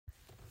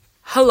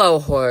Hello,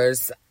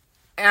 whores.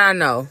 I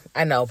know.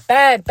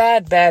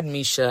 Bad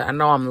Misha. I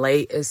know I'm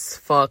late as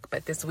fuck,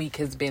 but this week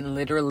has been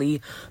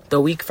literally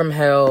the week from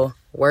hell.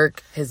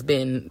 Work has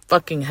been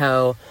fucking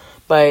hell.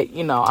 But,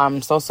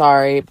 I'm so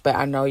sorry, but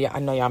I know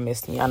y'all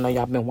missed me. I know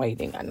y'all been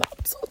waiting. I know,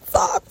 I'm so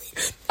sorry.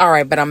 All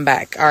right, but I'm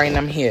back. All right, and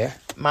I'm here.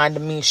 Mind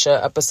of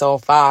Misha,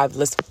 episode 5.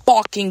 Let's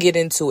fucking get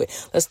into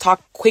it. Let's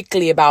talk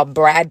quickly about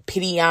Brad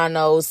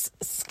Pittiano's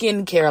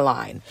skincare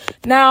line.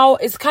 Now,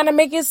 it's kind of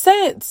making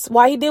sense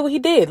why he did what he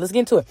did. Let's get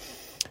into it.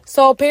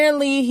 So,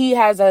 apparently, he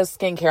has a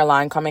skincare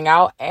line coming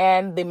out,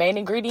 and the main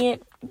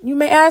ingredient, you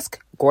may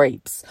ask,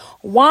 grapes.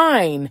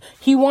 Wine.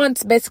 He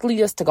wants basically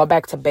just to go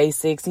back to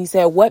basics. He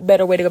said, what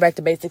better way to go back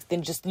to basics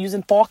than just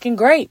using fucking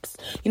grapes?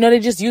 They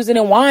just use it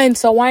in wine,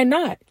 so why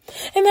not?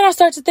 And then I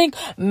start to think,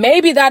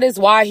 maybe that is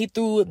why he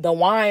threw the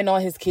wine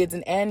on his kids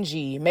and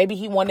Angie. Maybe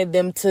he wanted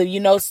them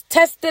to,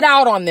 test it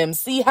out on them,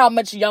 see how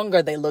much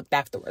younger they looked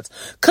afterwards.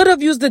 Could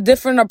have used a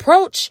different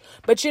approach,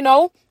 but,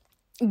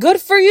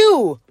 good for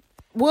you.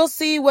 We'll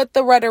see what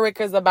the rhetoric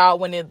is about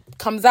when it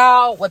comes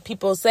out, what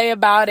people say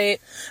about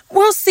it.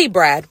 We'll see,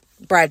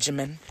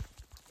 Bradjamin.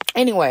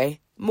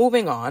 Anyway,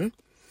 moving on.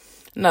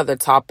 Another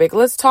topic.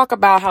 Let's talk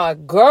about how a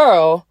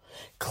girl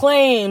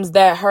claims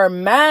that her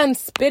man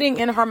spitting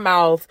in her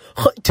mouth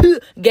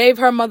gave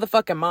her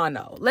motherfucking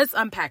mono. Let's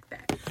unpack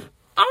that.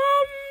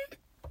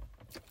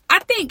 I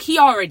think he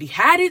already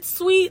had it,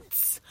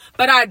 sweets.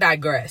 But I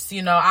digress,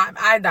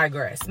 I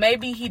digress.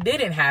 Maybe he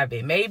didn't have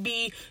it.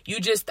 Maybe you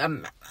just,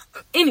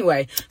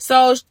 anyway.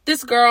 So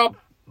this girl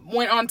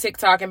went on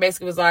TikTok and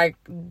basically was like,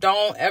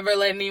 don't ever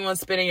let anyone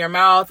spit in your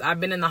mouth. I've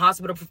been in the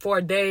hospital for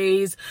 4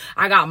 days.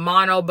 I got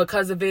mono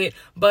because of it.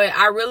 But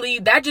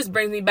that just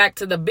brings me back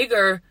to the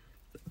bigger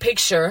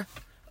picture.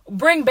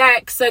 Bring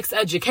back sex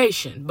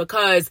education,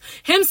 because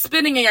him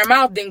spitting in your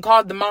mouth didn't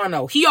cause the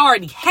mono. He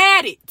already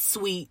had it,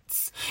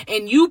 sweets.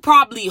 And you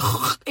probably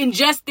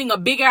ingesting a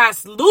big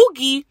ass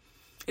loogie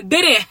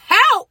didn't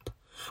help,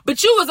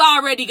 but you was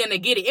already gonna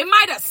get it. It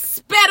might have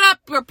sped up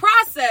your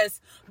process,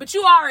 but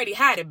you already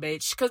had it,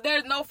 bitch. Because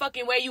there's no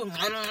fucking way you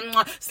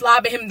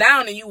slobbing him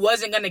down and you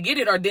wasn't gonna get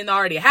it or didn't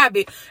already have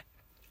it.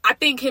 I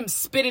think him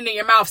spitting in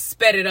your mouth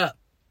sped it up,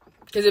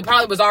 because it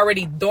probably was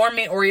already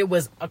dormant, or it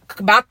was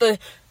about to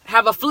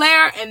have a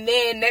flare, and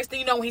then next thing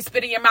you know, when he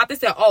spit in your mouth, they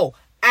said, oh,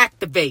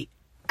 activate,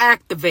 and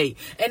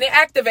it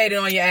activated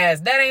on your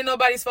ass. That ain't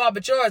nobody's fault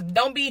but yours.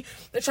 Don't be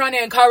trying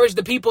to encourage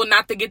the people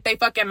not to get their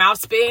fucking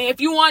mouth spit. If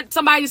you want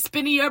somebody to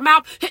spit in your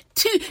mouth,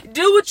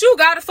 do what you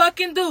gotta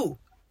fucking do.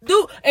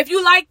 If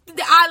you like,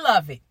 I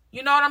love it.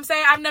 You know what I'm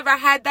saying? I've never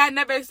had that,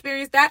 never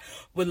experienced that.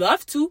 Would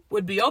love to,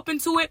 would be open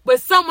to it, but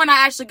someone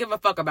I actually give a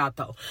fuck about,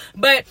 though.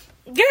 But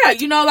yeah,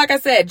 like I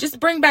said, just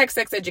bring back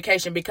sex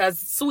education, because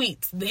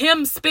sweets,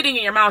 him spitting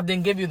in your mouth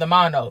didn't give you the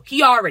mono.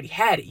 He already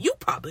had it. You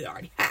probably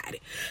already had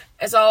it.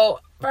 And so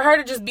for her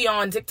to just be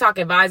on TikTok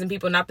advising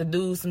people not to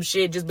do some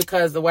shit just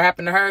because of what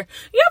happened to her,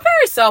 you're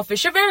very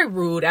selfish. You're very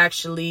rude,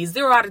 actually.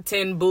 0 out of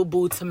 10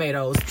 boo-boo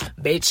tomatoes,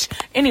 bitch.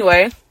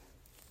 Anyway,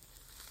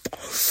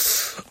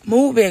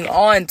 moving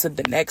on to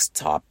the next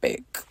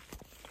topic.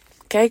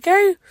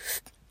 KK,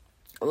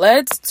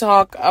 let's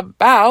talk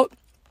about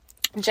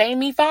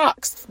Jamie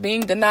Foxx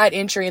being denied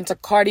entry into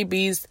Cardi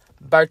B's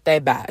birthday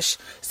bash.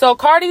 So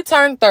Cardi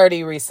turned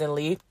 30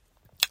 recently,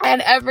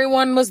 and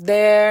everyone was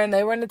there and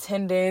they were in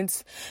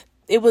attendance.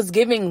 It was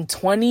giving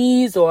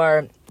 20s,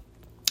 or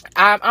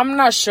I'm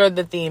not sure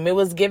the theme. It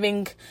was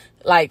giving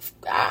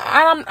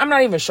I'm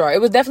not even sure.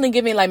 It was definitely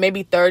giving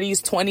maybe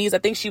 30s, 20s. I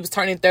think she was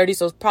turning 30,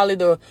 so it's probably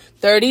the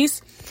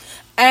 30s.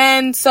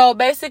 And so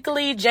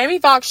basically Jamie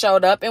Foxx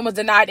showed up and was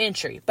denied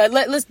entry. But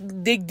let's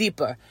dig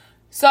deeper.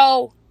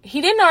 So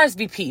he didn't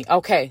RSVP.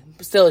 Okay,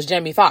 still is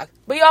Jamie Foxx.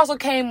 But he also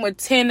came with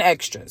 10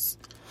 extras.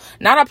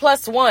 Not a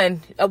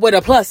 +1, with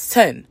a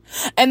 +10.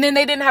 And then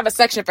they didn't have a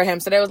section for him.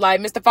 So they was like,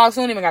 Mr. Foxx,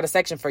 we don't even got a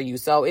section for you.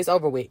 So it's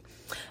over with.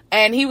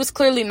 And he was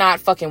clearly not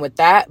fucking with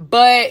that.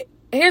 But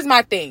here's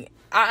my thing.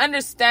 I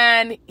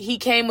understand he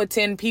came with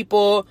 10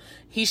 people.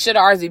 He should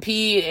have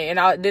RSVP'd,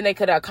 and then they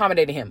could have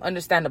accommodated him.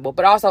 Understandable.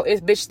 But also,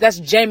 that's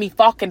Jamie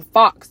fucking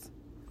Foxx.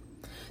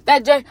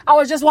 I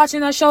was just watching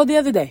that show the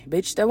other day,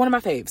 bitch. They're one of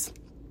my faves.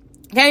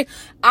 Okay,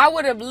 I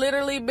would have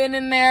literally been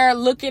in there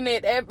looking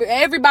at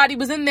everybody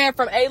was in there,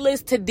 from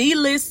A-list to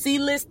D-list,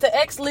 C-list to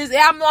X-list.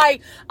 I'm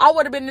like, I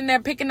would have been in there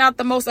picking out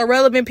the most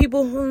irrelevant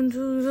people.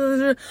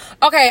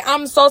 Okay,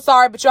 I'm so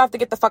sorry, but you have to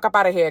get the fuck up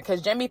out of here,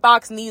 because Jamie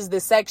Foxx needs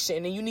this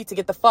section, and you need to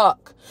get the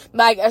fuck.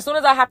 As soon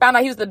as I found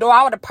out he was the door,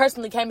 I would have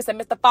personally came and said,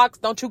 Mr. Foxx,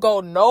 don't you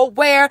go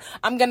nowhere.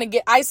 I'm gonna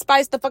get Ice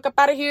Spice the fuck up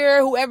out of here.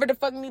 Whoever the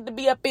fuck need to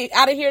be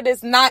out of here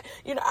that's not,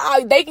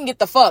 they can get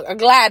the fuck,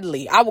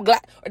 gladly. Or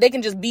they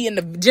can just be in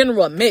the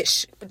general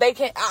mish. But they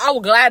can't. I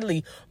will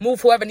gladly move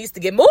whoever needs to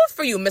get moved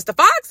for you, Mr.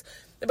 Foxx,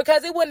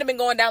 because it wouldn't have been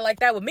going down like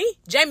that with me.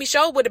 Jamie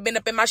Show would have been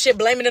up in my shit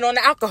blaming it on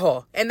the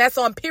alcohol, and that's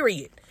on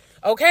period.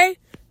 Okay?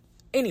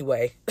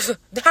 Anyway,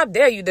 how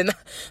dare you deny?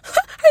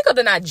 How you gonna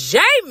deny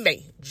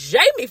Jamie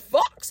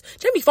Foxx?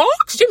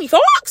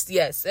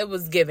 Yes, it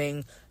was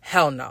giving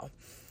hell no.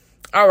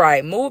 All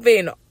right,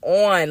 moving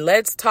on.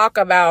 Let's talk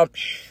about...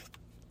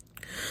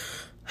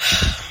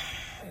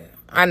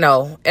 I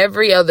know,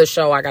 every other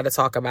show I got to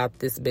talk about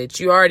this bitch.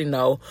 You already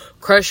know,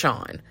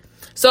 Chrisean.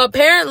 So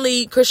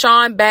apparently,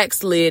 Chrisean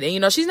backslid,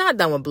 and she's not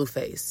done with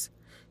Blueface.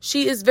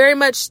 She is very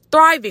much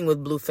thriving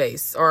with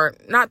Blueface, or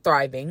not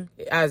thriving,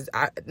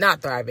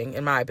 not thriving,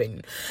 in my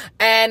opinion.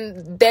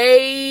 And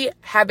they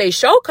have a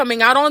show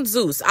coming out on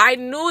Zeus. I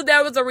knew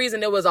there was a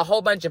reason there was a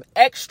whole bunch of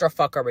extra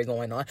fuckery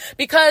going on,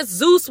 because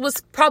Zeus was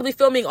probably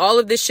filming all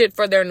of this shit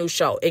for their new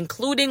show,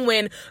 including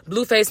when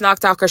Blueface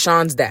knocked out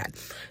Chrisean's dad.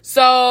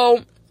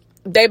 So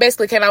they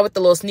basically came out with the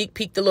little sneak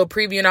peek, the little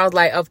preview, and I was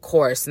like, of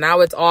course.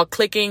 Now it's all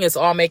clicking. It's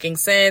all making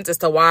sense as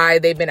to why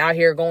they've been out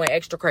here going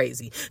extra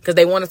crazy, because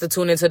they want us to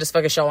tune into this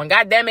fucking show. And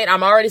goddamn it,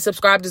 I'm already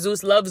subscribed to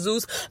Zeus, love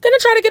Zeus, gonna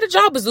try to get a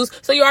job with Zeus.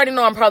 So you already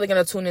know I'm probably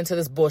gonna tune into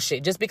this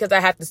bullshit just because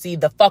I have to see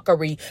the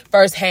fuckery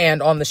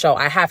firsthand on the show.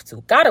 I have to.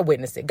 Gotta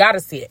witness it.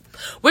 Gotta see it.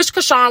 Wish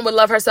Chrisean would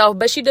love herself,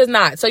 but she does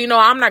not. So,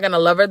 I'm not gonna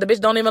love her. The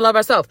bitch don't even love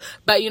herself.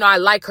 But, I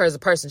like her as a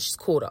person. She's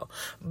cool, though.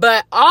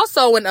 But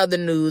also in other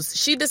news,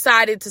 she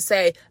decided to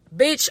say,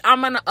 bitch,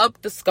 I'm gonna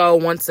up the skull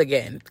once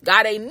again.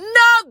 Got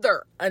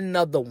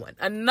another one.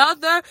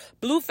 Another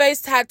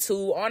Blueface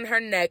tattoo on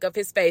her neck of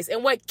his face.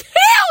 And what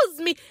kills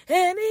me,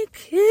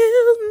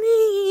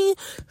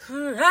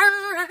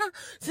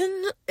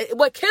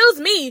 what kills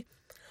me,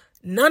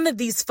 none of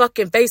these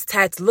fucking face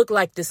tats look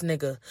like this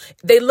nigga.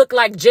 They look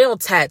like jail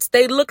tats.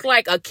 They look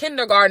like a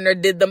kindergartner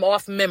did them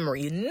off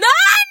memory. None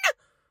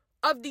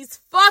of these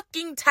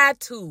fucking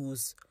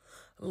tattoos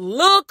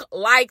look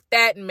like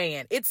that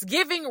man. It's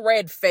giving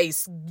red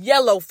face,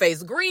 yellow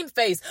face, green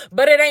face,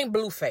 but it ain't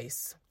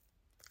Blueface.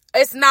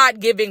 It's not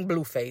giving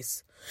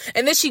Blueface.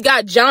 And then she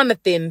got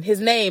Jonathan, his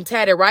name,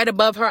 tatted right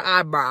above her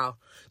eyebrow.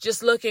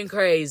 Just looking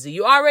crazy.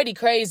 You already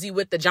crazy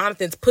with the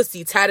Jonathan's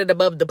pussy tatted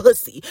above the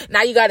pussy.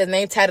 Now you got his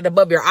name tatted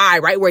above your eye,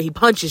 right where he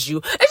punches you.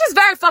 It's just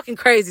very fucking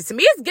crazy to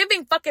me. It's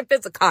giving fucking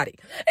physicality.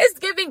 It's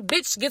giving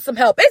bitch get some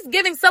help. It's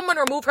giving someone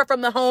remove her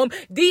from the home.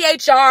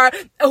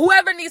 DHR,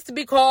 whoever needs to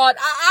be called.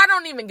 I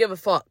don't even give a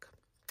fuck.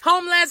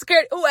 Homeland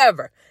Security,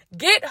 whoever.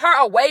 Get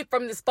her away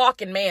from this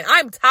fucking man.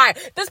 I'm tired.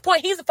 At this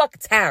point, he's a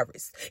fucking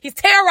terrorist. He's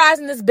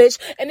terrorizing this bitch,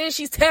 and then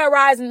she's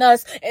terrorizing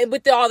us, and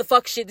with all the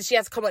fuck shit that she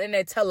has to come in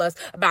there and tell us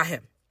about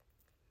him.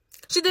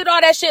 She did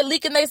all that shit,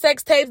 leaking their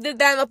sex tapes, did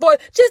that and the fourth,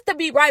 just to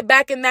be right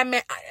back in that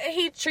man.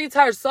 He treats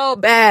her so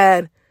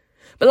bad.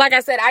 But like I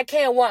said, I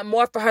can't want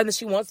more for her than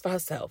she wants for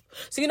herself.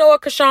 So you know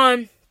what,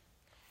 Chrisean?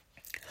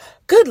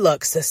 Good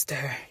luck,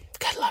 sister.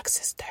 Good luck,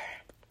 sister.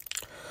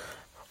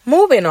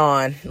 Moving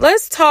on.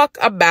 Let's talk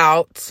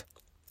about,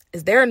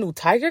 is there a new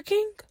Tiger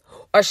King?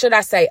 Or should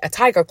I say a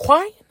Tiger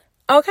Queen?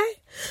 Okay.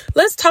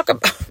 Let's talk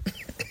about...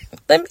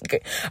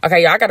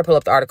 Okay, y'all, I gotta pull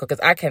up the article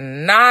because I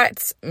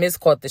cannot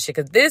misquote this shit,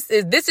 because this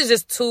is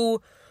just too,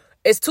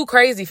 it's too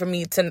crazy for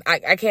me to,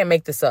 I can't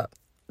make this up.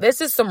 This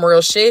is some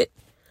real shit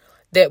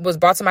that was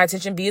brought to my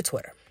attention via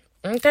Twitter.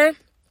 Okay?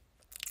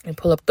 And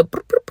pull up the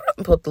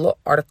little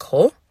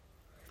article.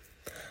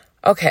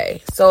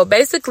 Okay, so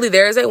basically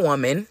there is a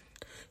woman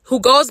who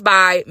goes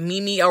by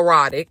Mimi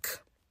Erotic.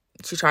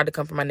 She tried to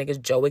come from my nigga's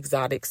Joe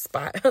Exotic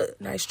spot.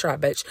 Nice try,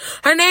 bitch.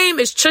 Her name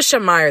is Trisha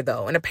Meyer,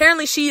 though, and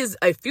apparently she is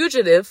a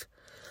fugitive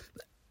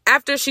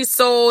after she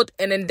sold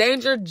an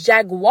endangered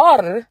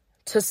jaguar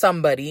to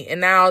somebody, and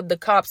now the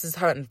cops is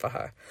hunting for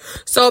her.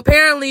 So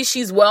apparently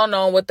she's well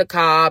known with the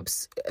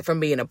cops from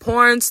being a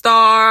porn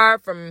star,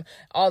 from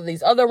all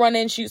these other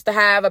run-ins she used to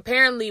have.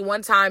 Apparently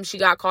one time she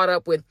got caught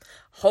up with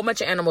a whole bunch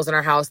of animals in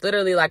her house,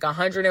 literally like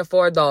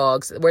 104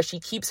 dogs, where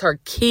she keeps her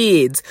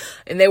kids,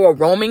 and they were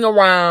roaming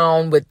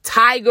around with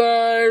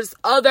tigers,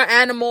 other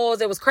animals.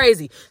 It was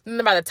crazy.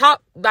 And by the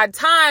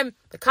time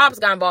the cops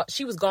got involved,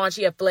 she was gone.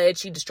 She had fled.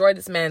 She destroyed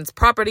this man's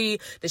property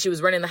that she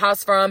was renting the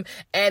house from.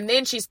 And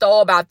then she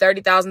stole about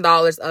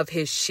 $30,000 of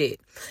his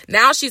shit.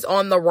 Now she's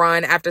on the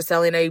run after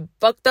selling a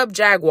fucked up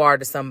jaguar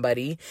to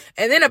somebody.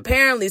 And then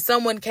apparently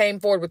someone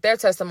came forward with their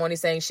testimony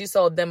saying she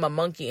sold them a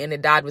monkey and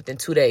it died within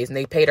 2 days. And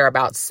they paid her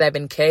about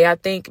 $7,000, I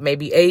think,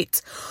 maybe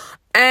 $8,000.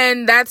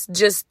 And that's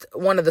just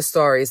one of the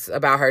stories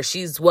about her.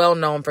 She's well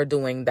known for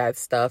doing that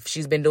stuff.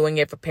 She's been doing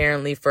it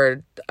apparently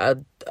for a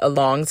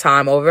long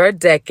time, over a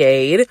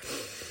decade.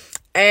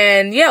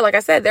 And yeah, like I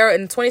said, there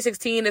in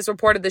 2016, it's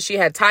reported that she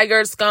had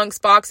tigers, skunks,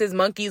 foxes,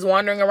 monkeys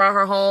wandering around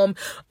her home,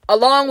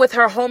 along with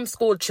her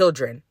homeschooled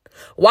children.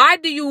 Why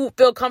do you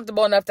feel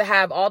comfortable enough to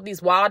have all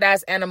these wild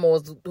ass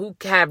animals who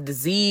have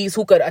disease,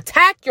 who could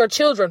attack your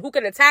children, who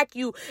could attack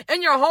you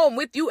in your home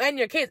with you and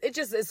your kids?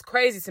 It's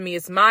crazy to me.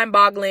 It's mind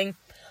boggling.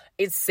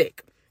 It's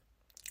sick.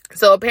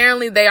 So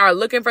apparently they are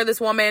looking for this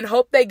woman.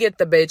 Hope they get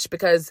the bitch,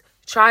 because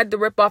tried to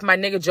rip off my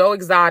nigga Joe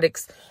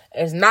Exotics.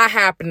 It's not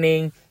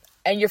happening.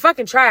 And you're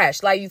fucking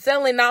trash. Like, you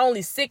selling not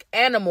only sick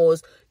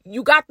animals,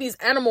 you got these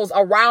animals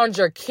around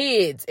your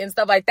kids and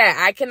stuff like that.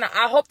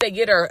 I hope they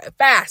get her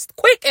fast,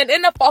 quick, and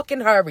in a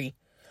fucking hurry.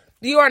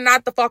 You are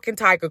not the fucking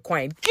Tiger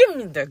Queen. Give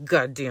me the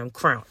goddamn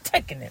crown.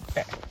 Taking it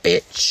back,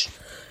 bitch.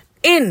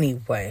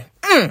 Anyway,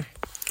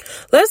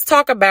 let's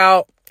talk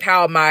about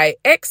how my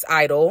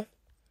ex-idol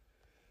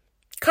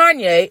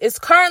Kanye is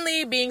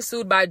currently being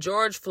sued by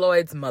George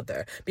Floyd's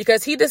mother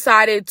because he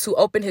decided to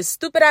open his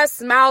stupid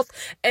ass mouth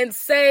and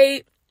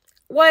say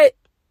what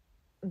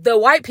the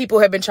white people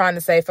have been trying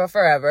to say for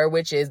forever,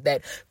 which is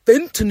that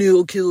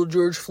fentanyl killed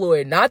George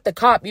Floyd, not the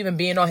cop even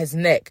being on his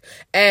neck.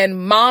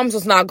 And moms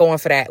was not going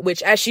for that,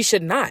 which as she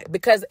should not,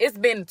 because it's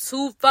been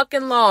too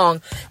fucking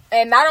long.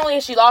 And not only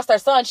has she lost her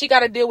son, she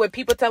got to deal with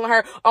people telling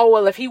her, oh,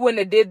 well, if he wouldn't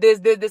have did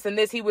this, and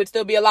this, he would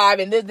still be alive,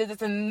 and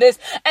this, and this.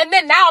 And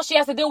then now she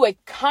has to deal with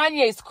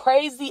Kanye's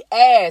crazy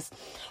ass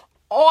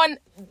on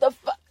the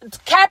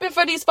capping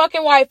for these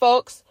fucking white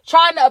folks,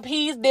 trying to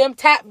appease them,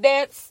 tap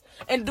dance,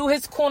 and do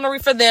his coonery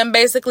for them,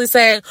 basically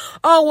saying,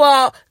 oh,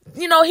 well,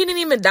 he didn't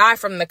even die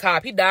from the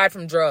cop. He died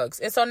from drugs.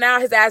 And so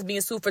now his ass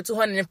being sued for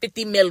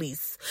 250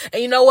 millis.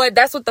 And you know what?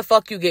 That's what the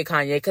fuck you get,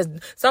 Kanye. Because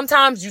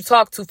sometimes you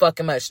talk too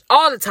fucking much.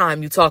 All the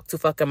time you talk too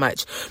fucking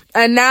much.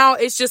 And now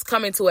it's just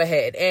coming to a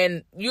head.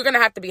 And you're going to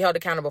have to be held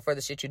accountable for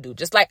the shit you do.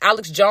 Just like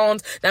Alex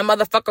Jones, that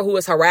motherfucker who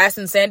was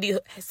harassing Sandy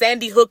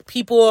Hook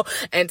people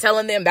and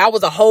telling them that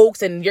was a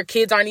hoax and your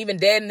kids aren't even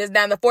dead and this,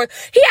 that, and the fourth.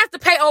 He has to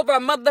pay over a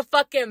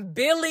motherfucking $1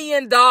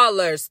 billion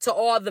to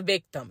all the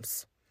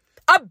victims.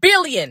 $1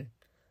 billion.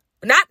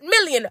 Not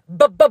million,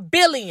 but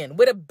billion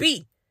with a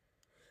B.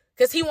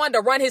 Because he wanted to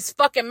run his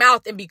fucking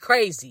mouth and be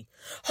crazy.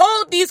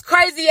 Hold these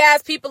crazy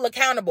ass people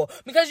accountable.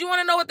 Because you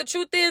want to know what the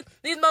truth is?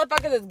 These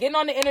motherfuckers is getting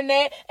on the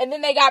internet, and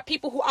then they got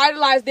people who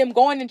idolize them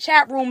going in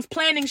chat rooms,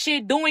 planning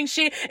shit, doing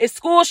shit. It's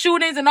school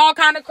shootings and all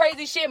kind of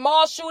crazy shit.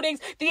 Mall shootings,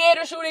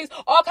 theater shootings,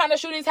 all kind of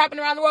shootings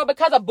happening around the world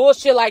because of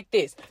bullshit like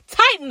this.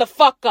 Tighten the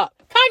fuck up.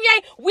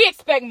 Kanye, we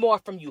expect more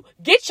from you.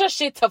 Get your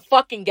shit to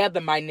fucking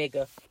together, my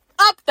nigga.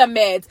 Up the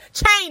meds,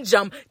 change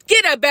them,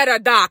 get a better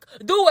doc,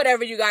 do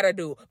whatever you gotta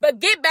do. But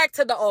get back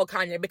to the old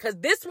Kanye, because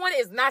this one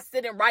is not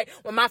sitting right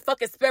with my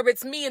fucking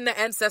spirits, me and the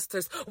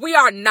ancestors. We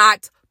are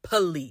not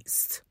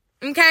pleased.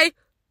 Okay?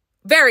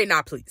 Very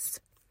not pleased.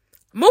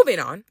 Moving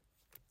on.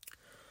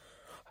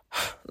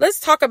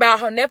 Let's talk about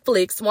how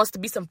Netflix wants to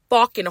be some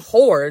fucking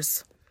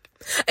whores.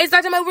 It's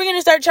not about we're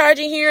gonna start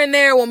charging here and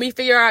there when we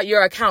figure out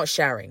your account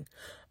sharing.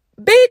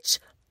 Bitch,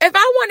 if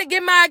I want to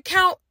get my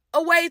account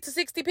away to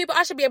 60 people,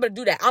 I should be able to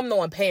do that. I'm the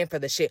one paying for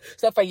the shit.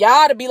 So for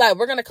y'all to be like,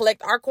 we're going to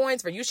collect our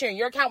coins for you sharing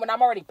your account when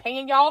I'm already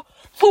paying y'all,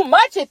 too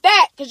much at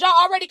that, because y'all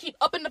already keep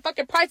upping the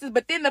fucking prices,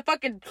 but then the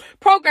fucking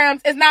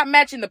programs is not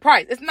matching the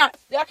price. It's not,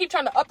 y'all keep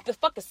trying to up the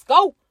fucking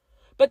scope,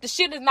 but the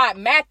shit is not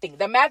mathing.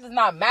 The math is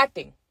not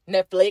mathing.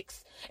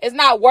 Netflix, it's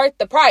not worth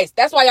the price.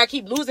 That's why y'all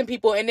keep losing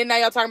people. And then now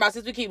y'all talking about,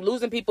 since we keep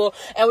losing people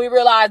and we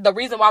realize the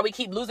reason why we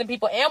keep losing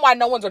people and why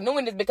no one's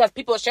renewing is because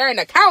people are sharing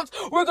accounts,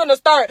 we're going to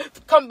start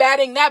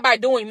combating that by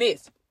doing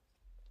this.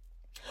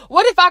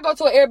 What if I go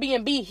to an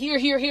Airbnb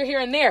here,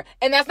 and there,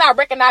 and that's not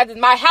recognized as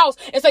my house,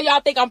 and so y'all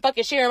think I'm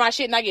fucking sharing my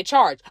shit and I get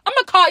charged? I'm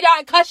going to call y'all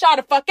and cuss y'all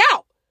the fuck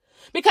out.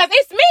 Because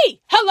it's me.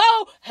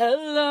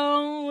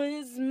 Hello,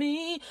 it's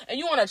me. And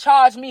you want to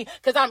charge me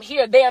because I'm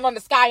here, there, and on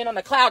the sky and on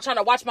the cloud trying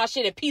to watch my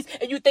shit in peace,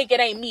 and you think it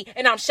ain't me,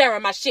 and I'm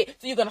sharing my shit,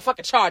 so you're going to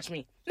fucking charge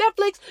me.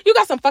 Netflix, you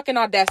got some fucking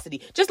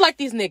audacity. Just like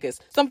these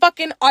niggas. Some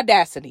fucking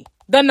audacity.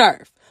 The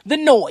nerve. The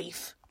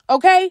noive.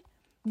 Okay?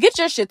 Get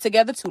your shit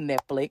together too,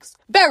 Netflix.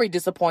 Very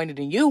disappointed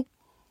in you.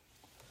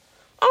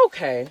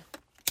 Okay.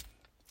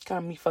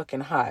 Got me fucking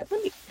hot.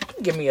 Let me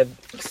give me a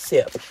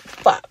sip.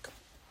 Fuck.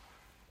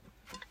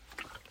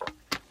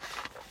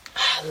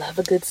 I love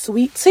a good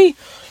sweet tea.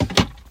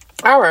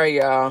 All right,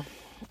 y'all.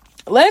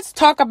 Let's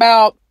talk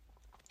about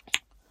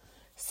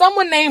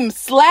someone named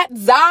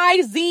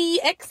Slatzai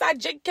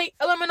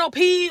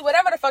ZXIJKLMNOP,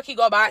 whatever the fuck he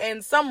go by,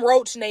 and some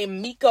roach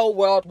named Miko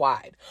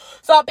Worldwide.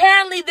 So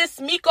apparently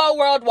this Miko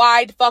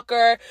Worldwide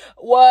fucker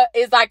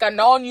is like a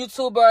known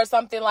YouTuber or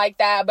something like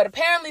that. But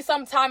apparently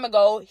some time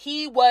ago,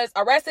 he was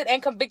arrested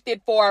and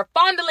convicted for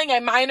fondling a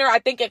minor, I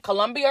think in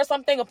Colombia or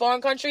something, a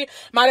foreign country.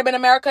 Might have been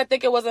America. I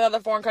think it was another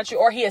foreign country.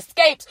 Or he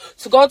escaped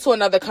to go to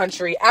another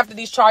country after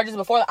these charges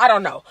before. I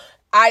don't know.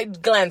 I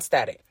glanced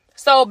at it.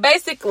 So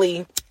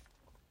basically,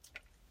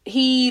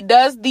 he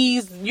does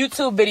these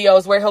YouTube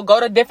videos where he'll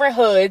go to different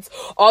hoods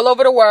all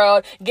over the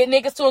world, get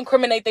niggas to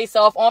incriminate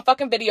themselves on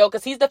fucking video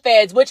because he's the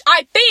feds, which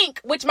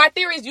my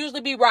theories usually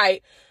be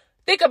right.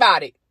 Think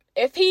about it.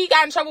 If he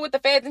got in trouble with the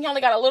feds and he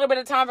only got a little bit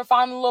of time for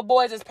finding little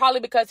boys, it's probably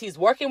because he's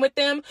working with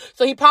them.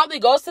 So he probably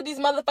goes to these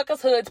motherfuckers'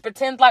 hoods,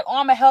 pretends like, oh,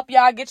 I'm gonna help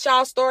y'all, get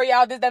y'all story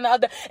out, this, that, and the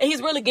other. And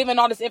he's really giving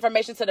all this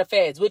information to the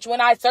feds, which when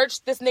I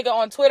searched this nigga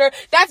on Twitter,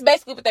 that's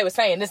basically what they were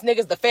saying. This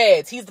nigga's the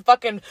feds. He's the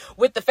fucking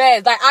with the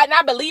feds. Like,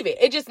 I believe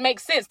it. It just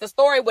makes sense. The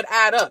story would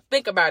add up.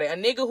 Think about it. A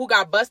nigga who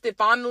got busted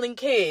fondling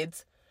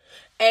kids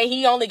and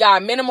he only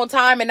got minimal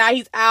time and now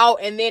he's out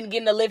and then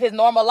getting to live his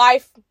normal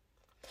life.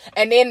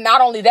 And then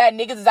not only that,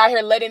 niggas is out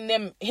here letting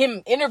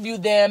him interview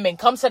them and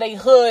come to their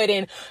hood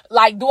and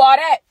like do all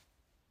that.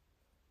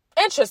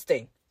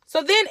 Interesting.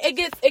 So then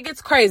it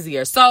gets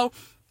crazier. So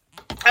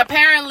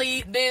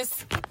apparently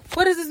this,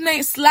 what is his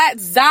name?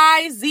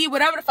 Slatzai Z,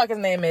 whatever the fuck his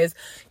name is.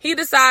 He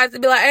decides to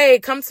be like, hey,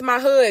 come to my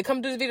hood.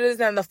 Come do this video,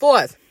 this, and the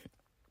fourth.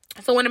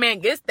 So when the man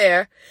gets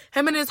there,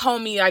 him and his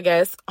homies,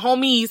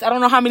 I don't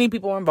know how many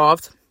people were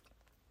involved.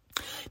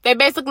 They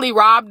basically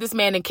robbed this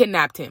man and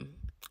kidnapped him.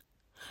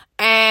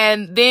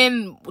 And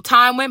then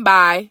time went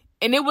by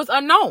and it was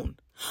unknown.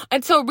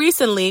 Until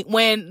recently,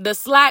 when the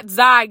Slat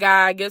Zai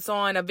guy gets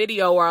on a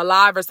video or a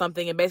live or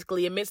something and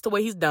basically admits to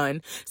what he's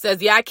done,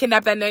 says, yeah, I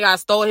kidnapped that nigga, I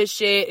stole his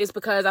shit, it's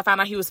because I found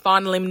out he was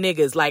fondling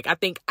niggas. Like, I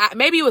think,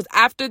 maybe it was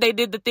after they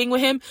did the thing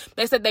with him,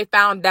 they said they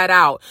found that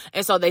out,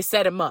 and so they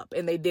set him up,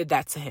 and they did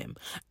that to him.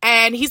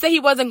 And he said he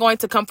wasn't going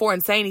to come forward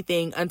and say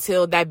anything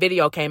until that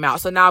video came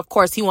out. So now, of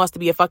course, he wants to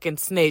be a fucking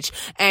snitch,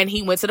 and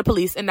he went to the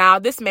police, and now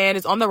this man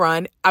is on the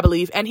run, I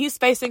believe, and he's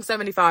facing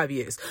 75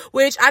 years,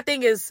 which I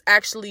think is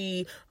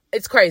actually...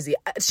 It's crazy.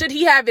 Should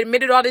he have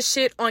admitted all this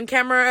shit on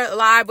camera,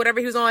 live, whatever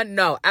he was on?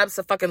 No,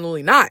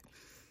 absolutely not.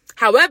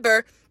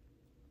 However,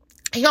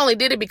 he only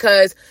did it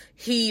because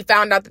he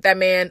found out that that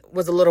man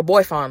was a little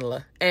boy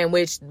fondler, and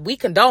which we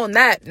condone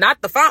that.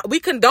 We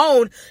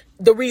condone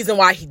the reason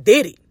why he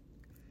did it.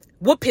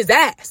 Whoop his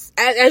ass,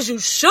 as you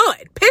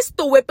should.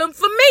 Pistol whip him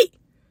for me.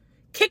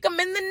 Kick him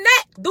in the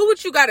neck. Do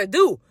what you gotta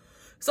do.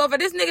 So for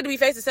this nigga to be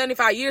facing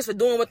 75 years for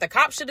doing what the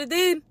cops should have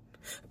did,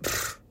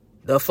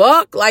 the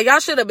fuck? Like, y'all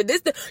should have been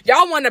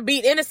y'all want to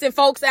beat innocent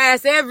folks'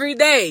 ass every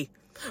day.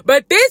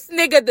 But this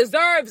nigga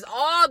deserves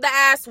all the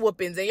ass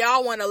whoopings, and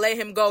y'all want to let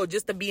him go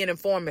just to be an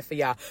informant for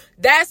y'all.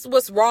 That's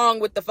what's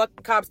wrong with the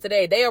fucking cops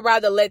today. They would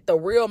rather let the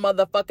real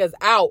motherfuckers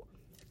out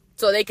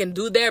so they can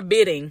do their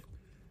bidding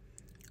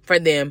for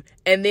them.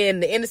 And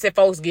then the innocent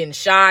folks getting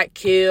shot,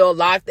 killed,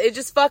 locked. It's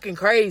just fucking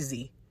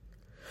crazy.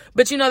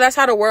 But, you know, that's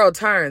how the world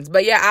turns.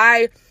 But,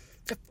 yeah,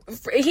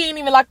 he ain't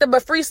even locked up,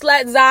 but free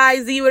Slat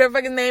Zai, Z, whatever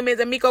fucking name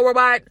is, and Miko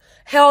Robot,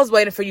 hell's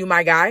waiting for you,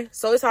 my guy.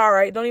 So it's all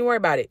right. Don't even worry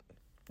about it.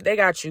 They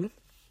got you.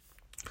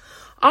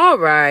 All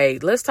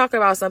right. Let's talk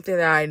about something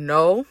that I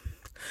know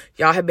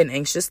y'all have been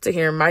anxious to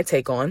hear my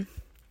take on.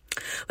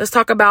 Let's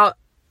talk about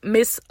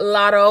Miss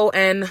Latto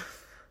and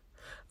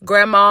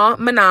Grandma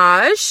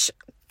Minaj,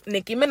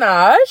 Nicki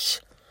Minaj.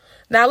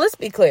 Now, let's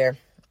be clear.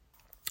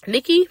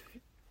 Nicki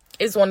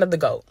is one of the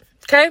GOAT,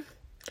 okay?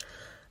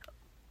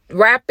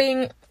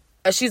 Rapping...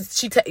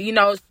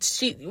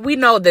 we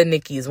know that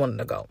Nicki is one of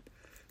the GOAT.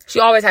 She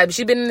always has.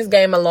 She's been in this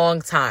game a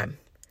long time,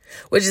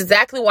 which is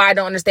exactly why I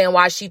don't understand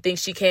why she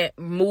thinks she can't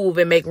move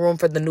and make room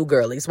for the new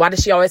girlies. Why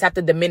does she always have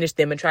to diminish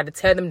them and try to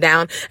tear them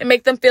down and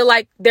make them feel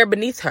like they're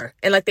beneath her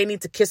and like they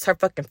need to kiss her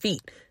fucking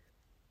feet?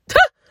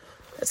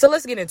 So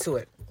let's get into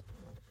it.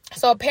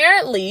 So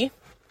apparently,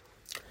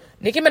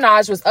 Nicki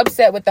Minaj was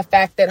upset with the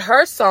fact that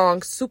her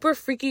song, Super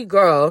Freaky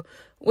Girl,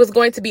 was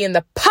going to be in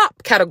the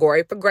pop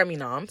category for Grammy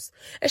noms.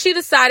 And she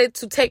decided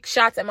to take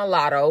shots at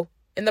Mulatto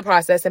in the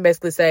process and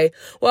basically say,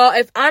 well,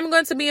 if I'm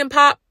going to be in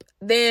pop,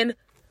 then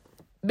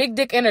Big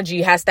Dick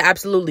Energy has to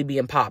absolutely be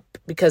in pop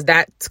because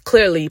that's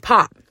clearly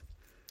pop.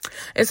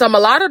 And so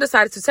Mulatto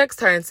decided to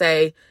text her and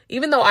say,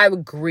 even though I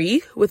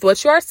agree with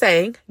what you are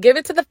saying,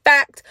 given to the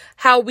fact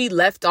how we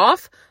left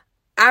off,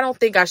 I don't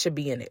think I should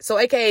be in it. So,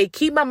 AKA,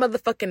 keep my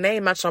motherfucking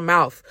name out your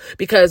mouth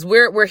because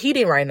we're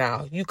heating right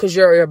now. Because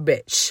you're a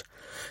bitch.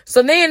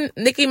 So then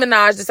Nicki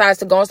Minaj decides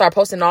to go and start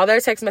posting all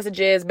their text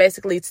messages,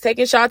 basically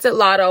taking shots at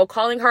Latto,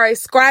 calling her a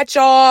scratch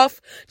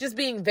off, just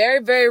being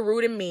very, very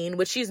rude and mean,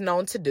 which she's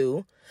known to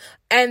do.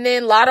 And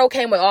then Latto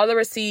came with all the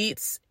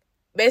receipts.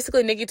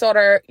 Basically, Nicki told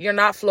her, you're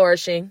not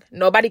flourishing.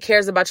 Nobody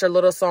cares about your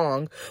little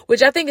song,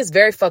 which I think is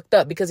very fucked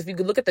up because if you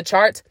could look at the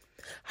charts,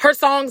 her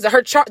songs,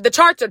 the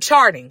charts are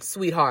charting,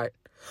 sweetheart.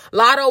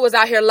 Latto was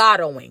out here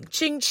lottoing.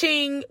 Ching,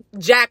 ching,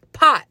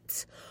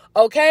 jackpot.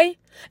 Okay?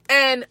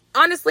 And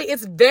honestly,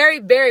 it's very,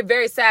 very,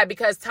 very sad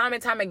because time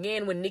and time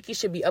again, when Nicki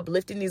should be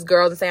uplifting these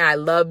girls and saying, I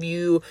love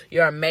you,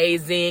 you're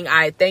amazing,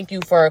 I thank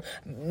you for,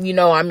 I'm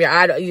your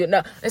idol,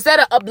 instead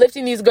of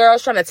uplifting these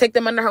girls, trying to take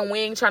them under her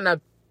wing, trying to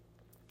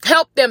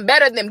help them,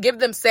 better them, give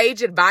them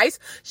sage advice,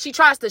 she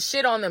tries to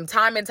shit on them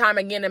time and time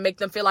again and make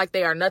them feel like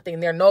they are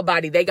nothing, they're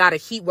nobody, they gotta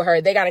heat with her,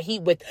 they gotta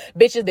heat with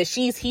bitches that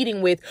she's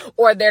heating with,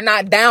 or they're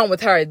not down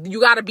with her, you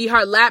gotta be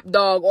her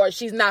lapdog, or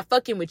she's not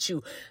fucking with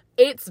you.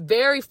 It's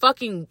very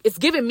fucking, it's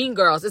giving Mean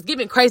Girls. It's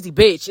giving crazy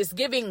bitch. It's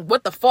giving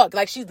what the fuck.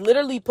 Like, she's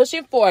literally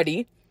pushing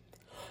 40.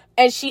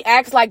 And she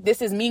acts like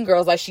this is Mean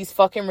Girls, like she's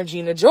fucking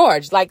Regina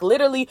George. Like,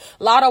 literally,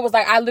 Latto was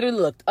like, I literally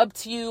looked up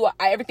to you,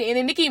 everything. And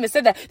then Nicki even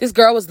said that this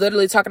girl was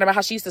literally talking about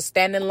how she used to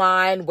stand in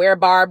line, wear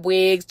barb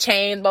wigs,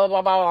 chains, blah,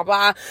 blah, blah, blah,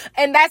 blah.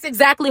 And that's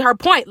exactly her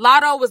point.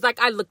 Latto was like,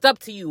 I looked up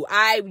to you.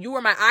 You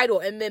were my idol.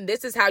 And then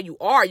this is how you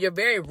are. You're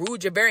very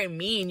rude. You're very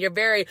mean.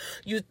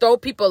 You throw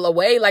people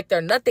away like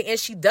they're nothing. And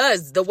she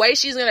does. The way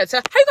she's going to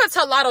tell, how you going to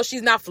tell Latto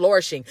she's not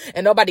flourishing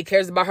and nobody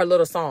cares about her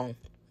little song?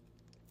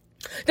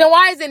 Then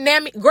why is it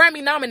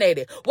Grammy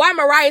nominated? Why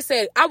Mariah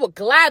said, I would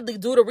gladly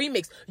do the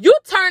remix. You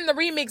turned the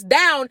remix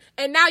down,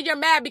 and now you're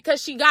mad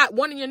because she got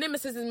one of your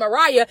nemesis is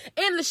Mariah,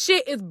 and the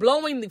shit is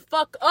blowing the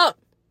fuck up.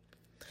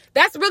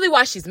 That's really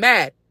why she's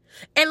mad.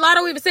 And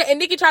Latto even said, and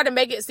Nicki tried to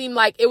make it seem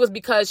like it was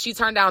because she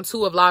turned down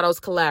 2 of Latto's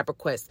collab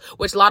requests,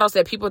 which Latto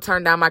said, people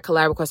turn down my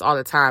collab requests all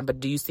the time, but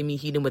do you see me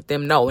heating with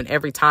them? No, and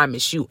every time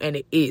it's you, and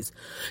it is.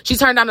 She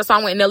turned down the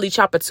song with Nelly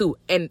Choppa too,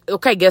 and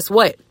okay, guess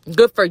what?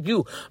 Good for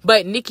you.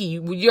 But Nicki,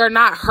 you're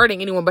not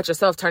hurting anyone but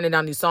yourself turning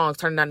down these songs,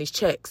 turning down these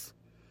checks.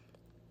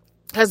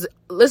 Because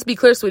let's be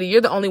clear, sweetie,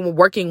 you're the only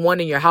working one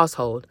in your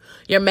household.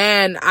 Your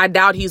man, I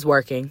doubt he's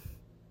working.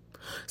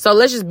 So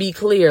let's just be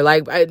clear,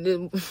 like,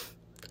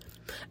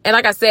 and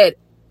like I said,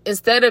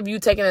 instead of you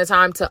taking the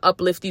time to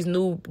uplift these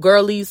new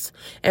girlies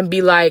and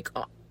be like,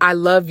 I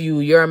love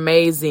you, you're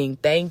amazing,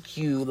 thank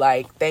you,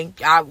 like,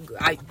 I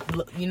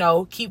you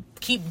know, keep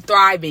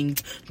thriving,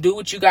 do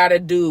what you gotta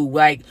do.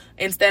 Like,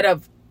 instead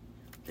of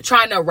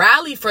trying to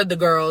rally for the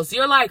girls,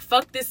 you're like,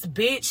 fuck this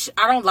bitch,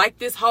 I don't like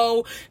this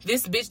hoe,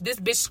 this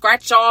bitch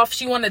scratch off,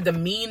 she want to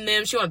demean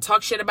them, she want to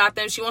talk shit about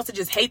them, she wants to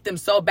just hate them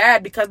so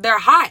bad because they're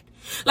hot.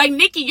 Like,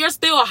 Nicki, you're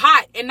still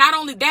hot, and not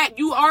only that,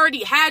 you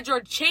already had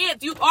your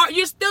chance.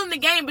 You're still in the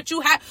game, but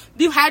you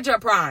had your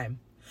prime.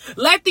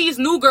 Let these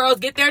new girls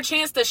get their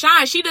chance to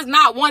shine. She does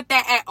not want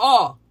that at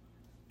all,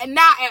 and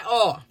not at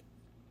all.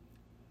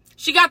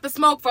 She got the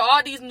smoke for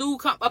all these new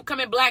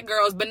upcoming black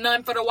girls, but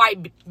none for the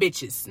white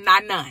bitches,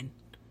 not none.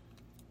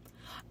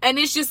 And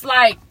it's just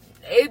like,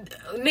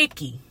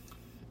 Nicki,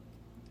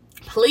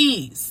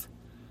 please,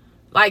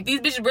 like, these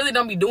bitches really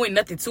don't be doing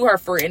nothing to her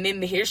for it, and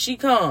then here she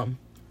come.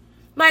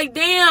 Like,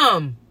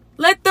 damn,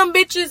 let them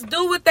bitches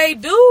do what they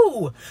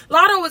do.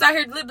 Latto was out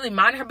here literally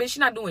minding her bitch. She's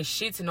not doing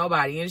shit to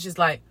nobody. And it's just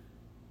like,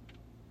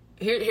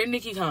 here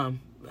Nicki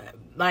come.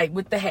 Like,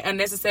 with the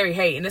unnecessary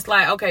hate. And it's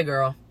like, okay,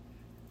 girl.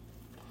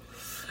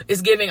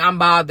 It's giving I'm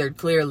bothered,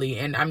 clearly.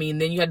 And, I mean,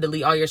 then you had to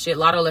delete all your shit.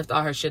 Latto left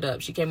all her shit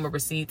up. She came with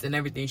receipts and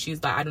everything.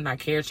 She's like, I do not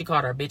care. She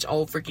called her bitch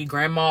old freaky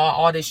grandma,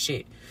 all this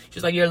shit.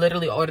 She's like, you're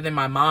literally older than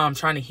my mom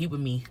trying to heat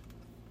with me.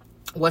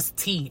 What's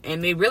tea?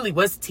 And it really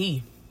was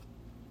tea.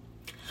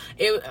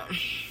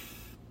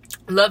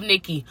 Love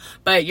Nicki,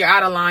 but you're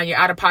out of line, you're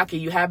out of pocket,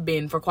 you have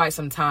been for quite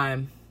some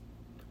time.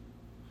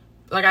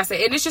 Like I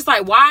said, and it's just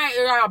like, why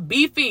are y'all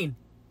beefing?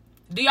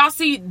 Do y'all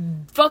see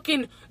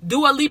fucking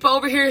Dua Lipa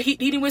over here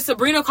eating with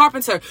Sabrina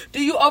Carpenter?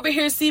 Do you over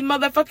here see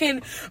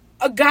motherfucking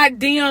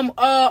goddamn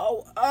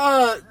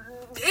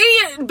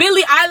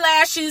Billie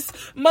Eyelashes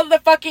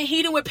motherfucking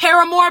heating with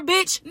Paramore,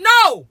 bitch?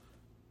 No,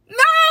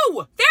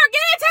 they're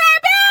getting to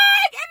that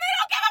bag and they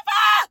don't give a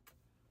fuck.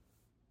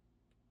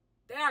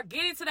 They are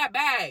getting to that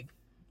bag.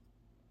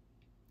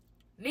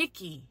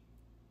 Nicki,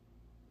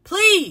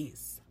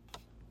 please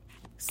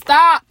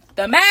stop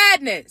the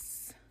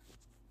madness.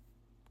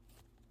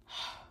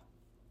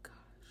 Gosh.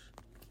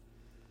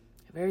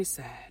 Very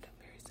sad.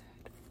 Very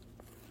sad.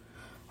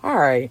 All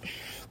right.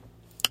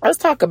 Let's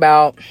talk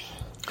about,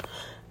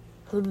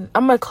 I'm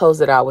going to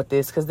close it out with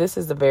this because this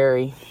is a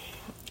very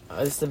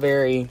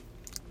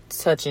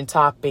touching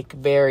topic,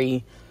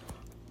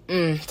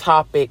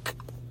 topic.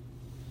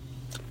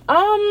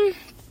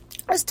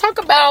 Let's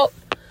talk about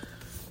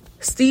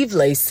Steve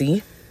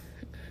Lacy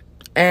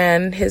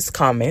and his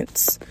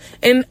comments.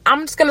 And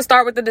I'm just going to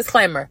start with the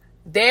disclaimer.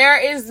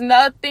 There is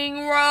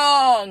nothing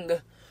wrong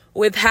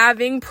with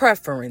having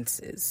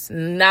preferences.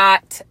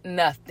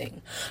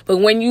 Nothing. But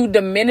when you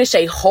diminish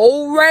a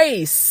whole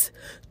race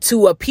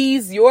to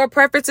appease your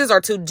preferences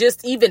or to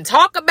just even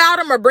talk about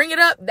them or bring it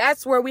up,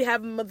 that's where we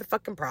have a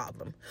motherfucking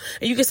problem.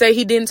 And you can say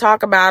he didn't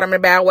talk about them in a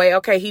bad way.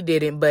 Okay, he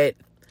didn't, but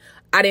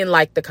I didn't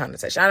like the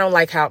conversation. I don't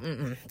like how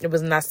it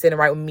was not sitting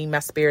right with me. My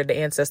spirit, the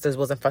ancestors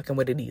wasn't fucking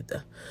with it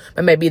either.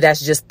 But maybe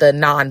that's just the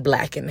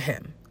non-black in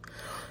him.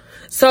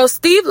 So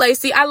Steve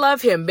Lacy, I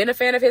love him. Been a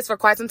fan of his for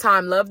quite some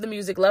time. Love the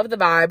music, love the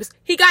vibes.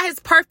 He got his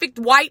perfect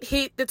white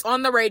hit that's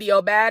on the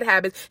radio, Bad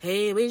Habits.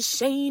 Hey, we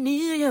shine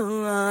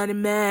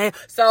in man.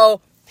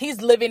 So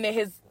he's living in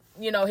his,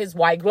 his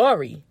white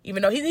glory.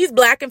 Even though he's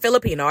black and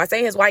Filipino. I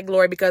say his white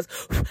glory because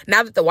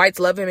now that the whites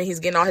love him and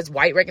he's getting all his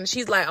white recognition,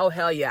 she's like, oh,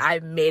 hell yeah, I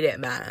made it,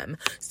 man.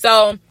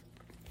 So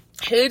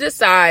he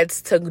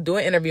decides to do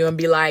an interview and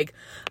be like,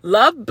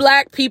 love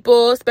black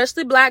people,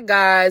 especially black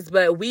guys,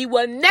 but we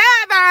will never,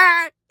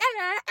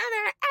 ever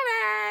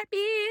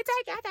be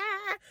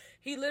together.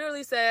 He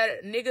literally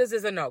said, niggas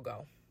is a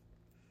no-go.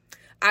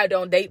 I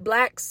don't date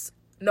blacks,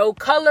 no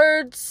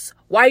coloreds,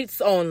 whites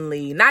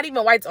only. Not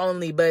even whites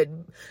only, but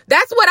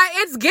that's what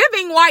it's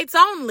giving whites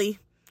only.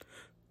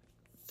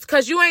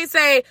 Because you ain't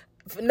say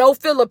no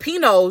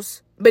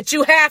Filipinos, but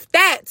you have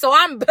that. So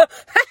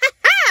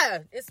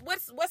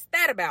what's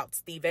that about,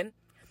 Steven?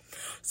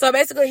 So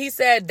basically he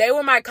said they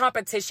were my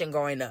competition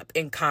growing up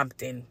in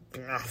Compton.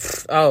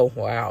 Oh,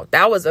 wow.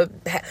 That was a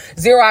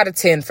 0 out of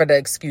 10 for the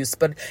excuse.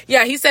 But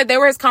yeah, he said they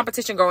were his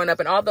competition growing up.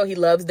 And although he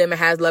loves them and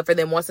has love for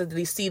them, wants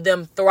to see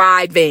them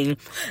thriving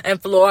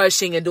and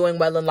flourishing and doing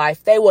well in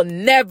life, they will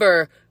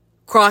never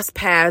cross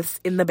paths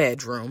in the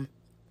bedroom.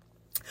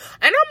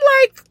 And I'm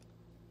like,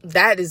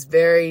 that is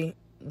very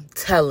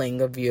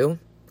telling of you.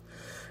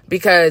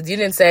 Because you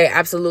didn't say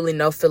absolutely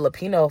no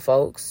Filipino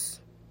folks.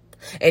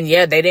 And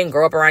yeah, they didn't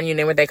grow up around you and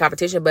they were their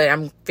competition, but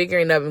I'm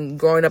figuring up,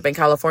 growing up in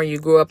California, you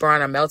grew up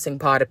around a melting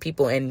pot of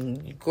people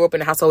and you grew up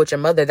in a household with your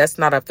mother. That's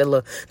not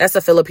that's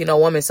a Filipino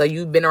woman. So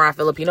you've been around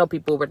Filipino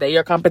people. Were they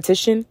your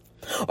competition?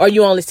 Or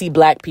you only see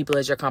black people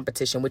as your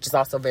competition, which is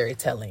also very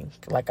telling,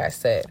 like I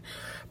said.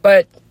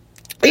 But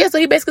yeah, so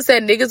he basically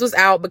said niggas was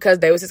out because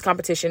they was his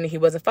competition and he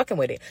wasn't fucking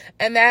with it.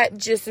 And that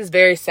just is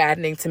very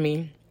saddening to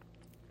me.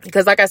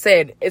 Because like I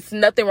said, it's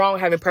nothing wrong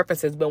with having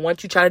preferences. But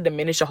once you try to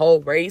diminish a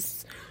whole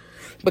race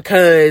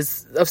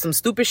because of some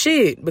stupid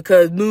shit,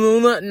 because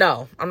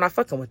no, I'm not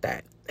fucking with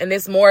that. And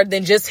it's more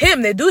than just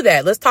him that do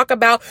that. Let's talk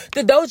about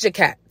the Doja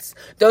Cats.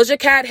 Doja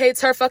Cat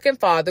hates her fucking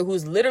father,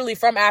 who's literally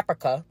from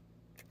Africa.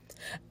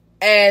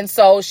 And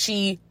so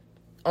she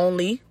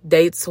only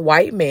dates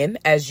white men,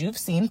 as you've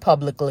seen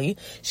publicly.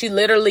 She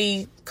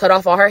literally cut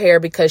off all her hair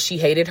because she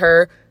hated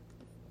her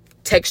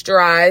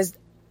texturized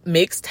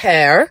mixed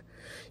hair.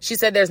 She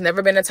said there's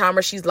never been a time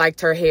where she's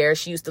liked her hair.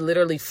 She used to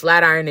literally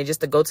flat iron it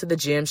just to go to the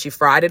gym. She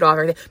fried it off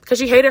because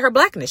she hated her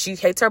blackness. She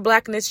hates her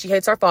blackness. She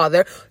hates her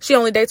father. She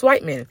only dates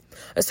white men.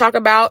 Let's talk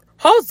about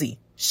Halsey.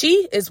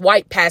 She is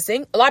white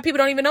passing. A lot of people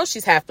don't even know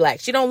she's half black.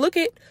 She don't look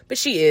it, but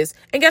she is.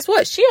 And guess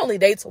what? She only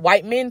dates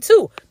white men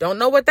too. Don't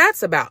know what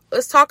that's about.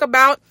 Let's talk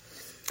about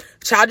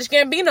Childish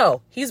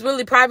Gambino. He's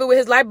really private with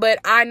his life, but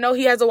I know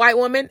he has a white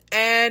woman,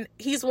 and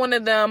he's one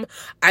of them.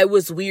 I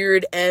was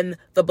weird, and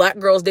the black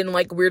girls didn't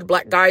like weird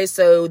black guys,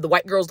 so the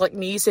white girls like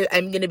me, so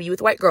I'm gonna be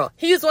with white girl.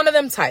 He's one of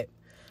them type.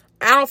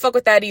 I don't fuck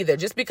with that either.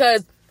 Just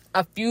because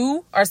a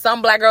few or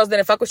some black girls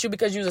didn't fuck with you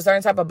because you was a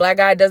certain type of black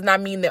guy does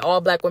not mean that all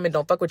black women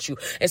don't fuck with you.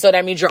 And so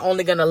that means you're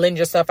only gonna lend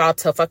yourself out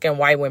to fucking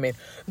white women.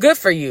 Good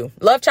for you.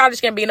 Love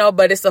Childish Gambino,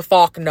 but it's a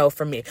fuck no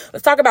for me.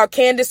 Let's talk about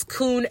Candace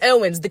Coon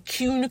Owens, the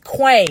Coon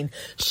Queen.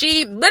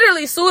 She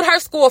literally sued her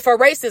school for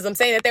racism,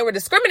 saying that they were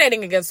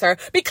discriminating against her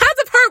because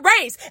of her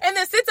race, and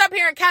then sits up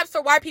here and caps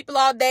for white people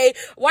all day.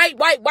 White.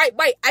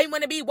 I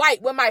want to be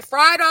white with my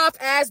fried off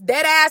ass,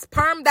 dead ass,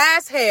 permed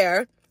ass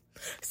hair.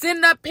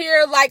 Sitting up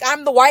here like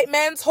I'm the white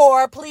man's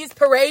whore. Please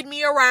parade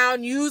me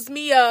around. Use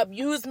me up,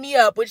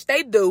 which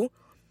they do.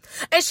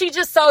 And she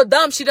just so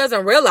dumb she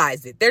doesn't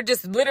realize it. They're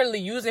just literally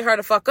using her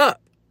to fuck up.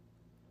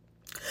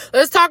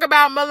 Let's talk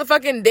about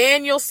motherfucking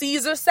Daniel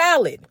Caesar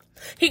Salad.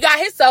 He got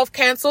himself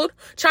canceled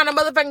trying to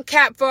motherfucking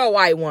cap for a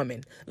white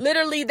woman.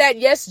 Literally that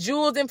Yes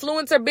Jules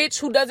influencer bitch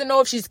who doesn't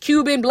know if she's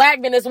Cuban,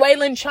 black,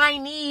 Venezuelan,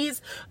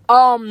 Chinese,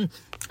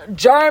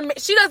 German.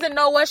 She doesn't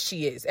know what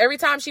she is. Every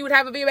time she would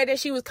have a baby,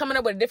 she was coming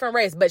up with a different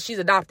race, but she's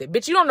adopted.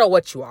 Bitch, you don't know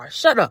what you are.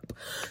 Shut up.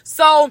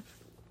 So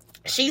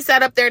she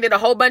sat up there and did a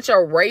whole bunch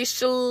of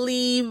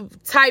racially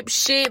type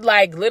shit,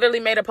 like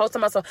literally made a post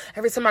on myself.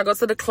 Every time I go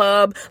to the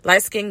club,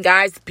 light-skinned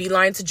guys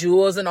beeline to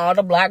Jules and all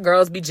the black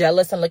girls be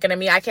jealous and looking at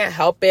me. I can't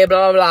help it,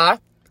 blah, blah, blah.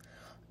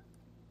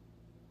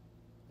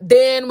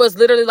 Then was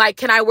literally like,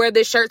 can I wear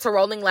this shirt to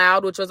Rolling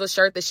Loud, which was a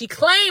shirt that she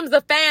claims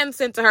a fan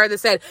sent to her that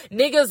said,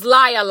 niggas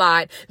lie a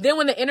lot. Then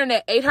when the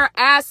internet ate her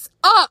ass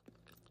up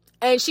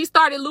and she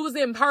started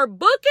losing her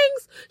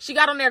bookings, she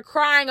got on there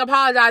crying,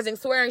 apologizing,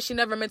 swearing she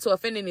never meant to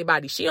offend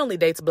anybody. She only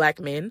dates black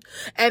men.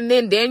 And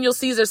then Daniel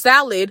Caesar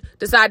Salad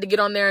decided to get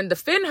on there and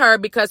defend her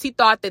because he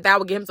thought that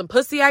would get him some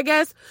pussy, I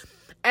guess.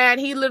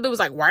 And he literally was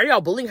like, why are y'all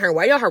bullying her?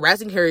 Why y'all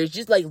harassing her? It's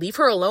just like, leave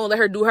her alone. Let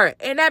her do her.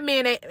 And that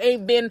man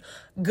ain't been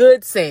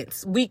good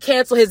since. We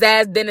cancel his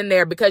ass then and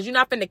there because you're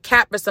not finna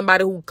cap for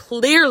somebody who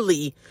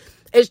clearly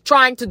is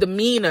trying to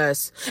demean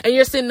us. And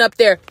you're sitting up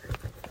there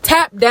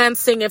tap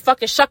dancing and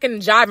fucking shucking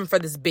and jiving for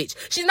this bitch.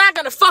 She's not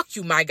gonna fuck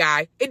you, my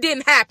guy. It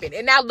didn't happen.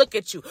 And now look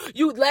at you.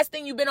 Last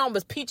thing you've been on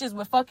was Peaches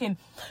with fucking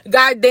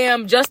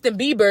goddamn Justin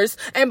Bieber's.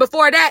 And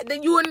before that,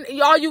 then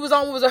all you was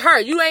on was a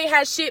her. You ain't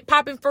had shit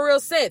popping for real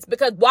since.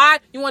 Because why?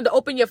 You wanted to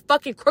open your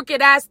fucking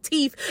crooked ass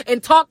teeth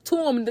and talk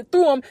to him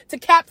through him to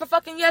cap for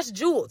fucking Yes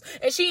Jules.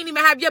 And she ain't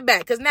even have your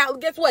back. Cause now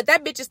guess what?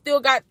 That bitch is still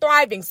got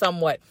thriving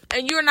somewhat.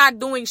 And you're not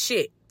doing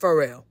shit for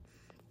real.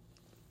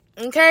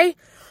 Okay?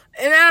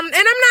 And I'm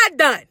not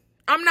done.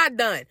 I'm not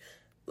done.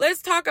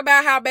 Let's talk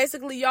about how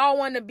basically y'all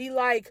want to be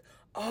like,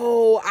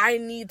 oh, I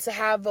need to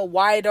have a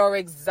white or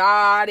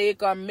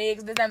exotic or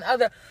mixed, this and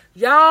other.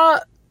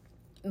 Y'all,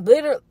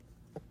 literally,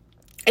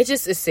 it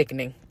just is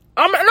sickening.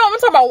 I'm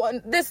talking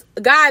about this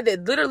guy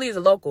that literally is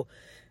a local.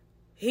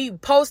 He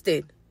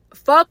posted,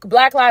 fuck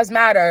Black Lives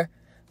Matter.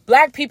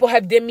 Black people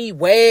have did me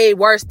way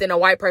worse than a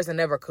white person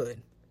ever could.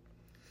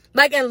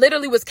 Like, and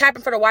literally was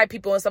capping for the white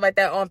people and stuff like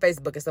that on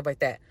Facebook and stuff like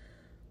that.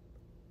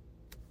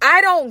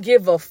 I don't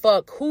give a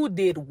fuck who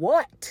did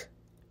what.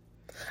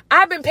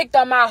 I've been picked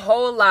on my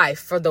whole life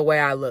for the way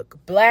I look.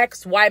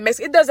 Blacks, white,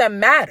 Mexicans, it doesn't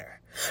matter.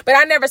 But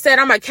I never said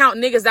I'm going to count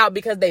niggas out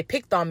because they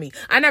picked on me.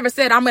 I never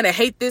said I'm going to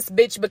hate this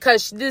bitch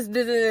because this,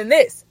 and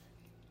this.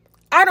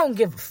 I don't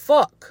give a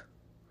fuck.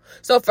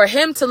 So for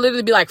him to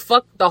literally be like,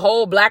 fuck the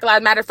whole Black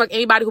Lives Matter, fuck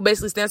anybody who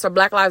basically stands for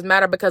Black Lives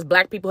Matter because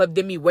black people have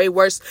did me way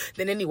worse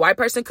than any white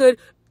person could,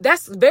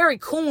 that's very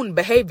coon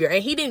behavior.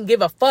 And he didn't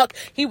give a fuck.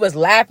 He was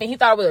laughing. He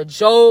thought it was a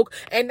joke.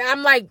 And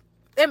I'm like,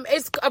 And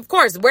it's, of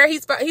course, where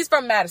he's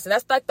from Madison.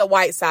 That's like the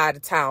white side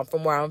of town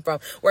from where I'm from,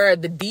 where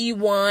the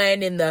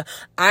D1 and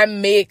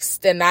I'm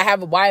mixed and I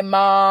have a white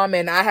mom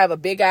and I have a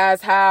big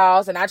ass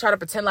house and I try to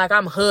pretend like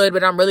I'm hood,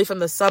 but I'm really from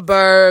the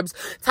suburbs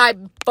type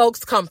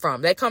folks come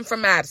from. They come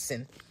from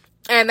Madison.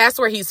 And that's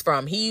where he's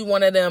from. He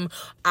one of them.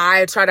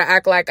 I try to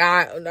act like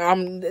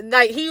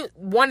he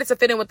wanted to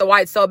fit in with the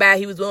whites so bad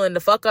he was willing to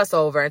fuck us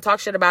over and talk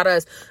shit about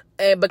us,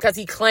 and because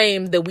he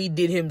claimed that we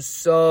did him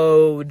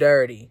so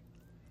dirty.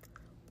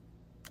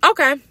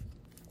 Okay,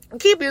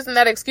 keep using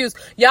that excuse.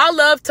 Y'all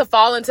love to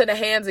fall into the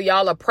hands of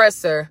y'all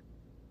oppressor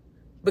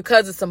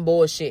because of some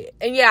bullshit.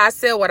 And yeah, I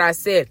said what I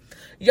said.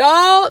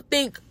 Y'all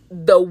think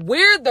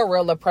we're the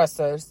real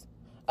oppressors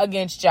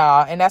against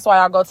y'all, and that's why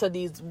y'all go to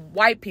these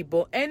white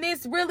people, and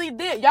it's really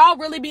y'all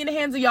really be in the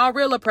hands of y'all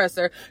real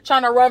oppressor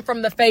trying to run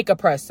from the fake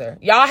oppressor.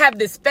 Y'all have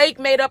this fake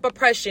made up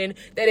oppression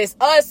that is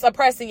us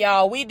oppressing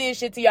y'all. We did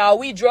shit to y'all.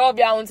 We drove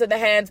y'all into the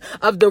hands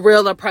of the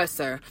real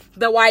oppressor,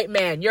 the white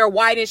man, your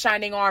white in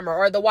shining armor,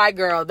 or the white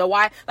girl,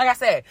 like I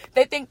said,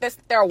 they think that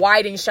they're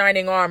white in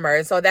shining armor,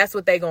 and so that's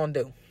what they gonna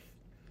do.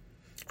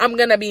 I'm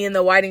gonna be in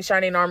the white in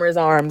shining armor's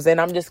arms, and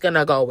I'm just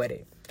gonna go with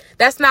it.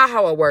 That's not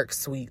how it works,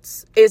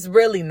 sweets. It's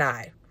really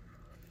not.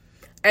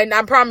 And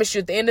I promise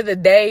you, at the end of the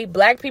day,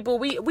 black people,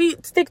 we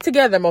stick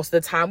together most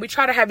of the time. We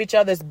try to have each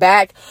other's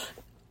back.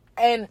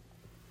 And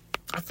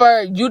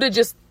for you to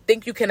just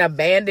think you can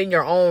abandon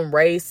your own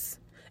race.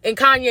 And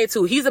Kanye,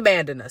 too, he's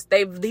abandoned us.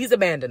 He's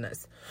abandoned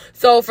us.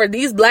 So for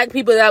these black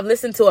people that have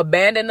listened to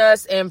abandon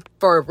us, and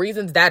for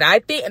reasons that I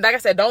think, and like I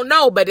said, don't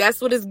know, but that's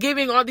what it's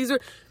giving all these,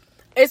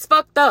 it's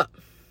fucked up.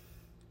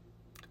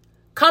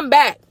 Come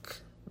back.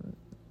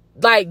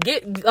 Like,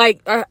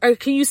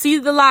 can you see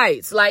the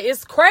lights? Like,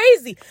 it's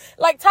crazy.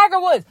 Like, Tiger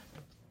Woods,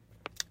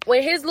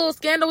 when his little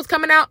scandal was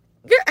coming out,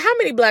 how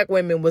many black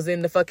women was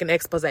in the fucking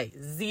expose?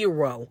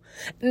 0.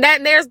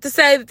 That there's to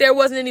say that there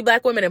wasn't any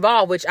black women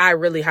involved, which I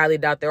really highly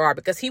doubt there are,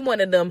 because he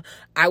one of them,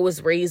 I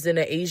was raised in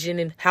an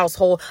Asian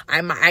household. I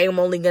am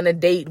only gonna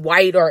date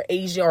white or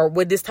Asian or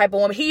with this type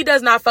of woman. He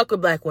does not fuck with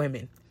black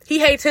women. He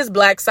hates his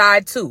black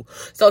side, too.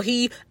 So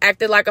he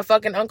acted like a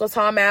fucking Uncle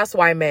Tom ass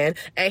white man.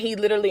 And he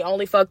literally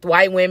only fucked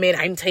white women.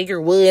 I'm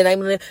Tiger Woods.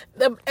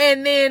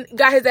 And then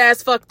got his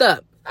ass fucked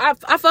up. I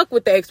fuck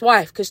with the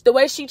ex-wife. Because the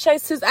way she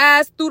chased his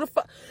ass through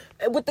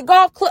with the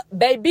golf club.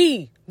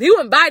 Baby, you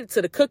invited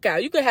to the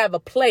cookout. You can have a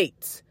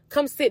plate.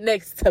 Come sit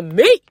next to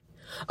me.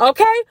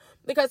 Okay?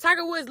 Because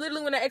Tiger Woods,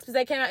 literally, when the expose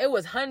came out, it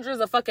was hundreds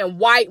of fucking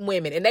white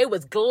women. And they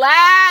was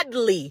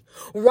gladly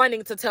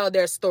running to tell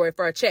their story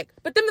for a check.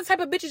 But them the type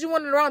of bitches you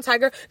wanted around,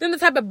 Tiger. Them the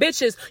type of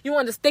bitches you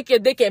wanted to stick your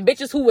dick in.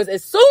 Bitches who was,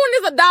 as soon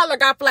as $1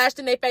 got flashed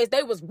in their face,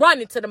 they was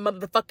running to the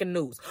motherfucking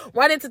news.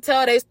 Running to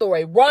tell their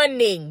story.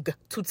 Running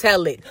to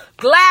tell it.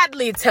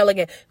 Gladly telling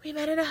it. We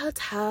met in a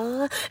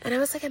hotel, and it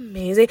was, like,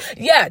 amazing.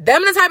 Yeah,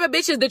 them the type of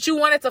bitches that you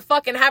wanted to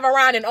fucking have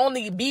around and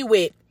only be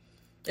with.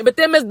 But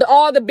them is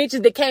all the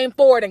bitches that came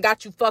forward and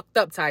got you fucked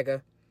up,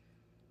 Tiger.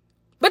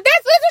 But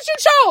that's what you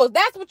chose.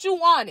 That's what you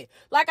wanted.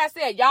 Like I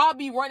said, y'all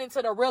be running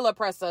to the real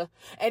oppressor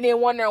and then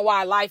wondering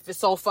why life is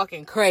so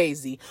fucking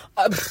crazy.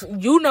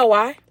 You know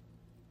why.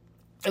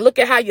 Look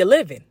at how you're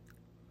living.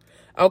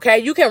 Okay?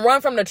 You can run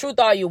from the truth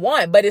all you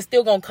want, but it's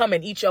still gonna come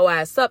and eat your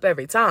ass up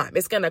every time.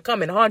 It's gonna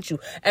come and haunt you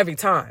every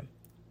time.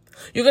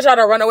 You can try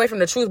to run away from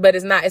the truth, but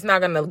it's not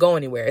going to go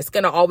anywhere. It's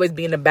going to always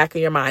be in the back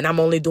of your mind. I'm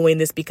only doing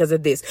this because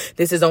of this.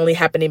 This is only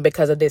happening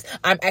because of this.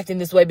 I'm acting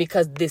this way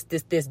because this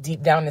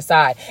deep down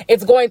inside.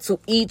 It's going to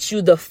eat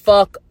you the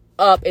fuck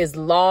up as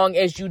long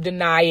as you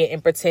deny it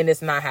and pretend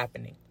it's not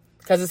happening.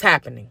 Because it's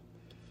happening.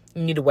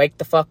 You need to wake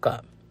the fuck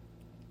up.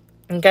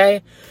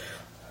 Okay?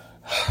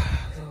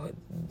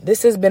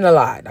 This has been a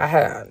lot.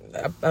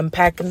 I'm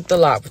packing a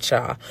lot with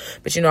y'all.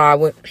 But you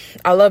know,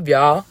 I love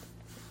y'all.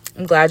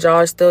 I'm glad y'all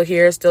are still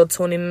here, still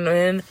tuning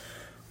in.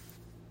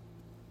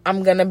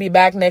 I'm going to be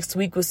back next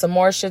week with some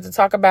more shit to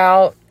talk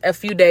about. A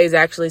few days,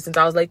 actually, since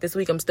I was late this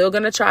week. I'm still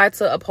going to try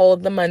to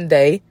uphold the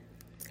Monday.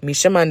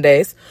 Misha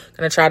Mondays.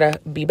 Going to try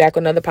to be back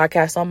with another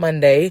podcast on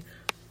Monday.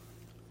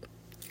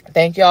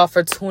 Thank y'all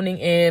for tuning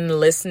in,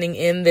 listening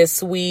in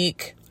this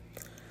week.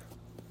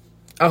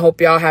 I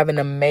hope y'all have an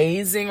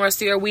amazing rest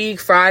of your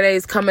week.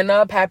 Friday's coming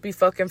up. Happy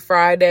fucking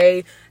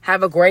Friday.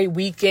 Have a great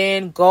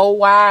weekend. Go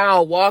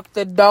wild. Walk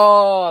the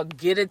dog.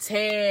 Get a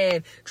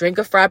tan. Drink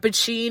a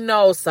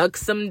frappuccino. Suck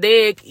some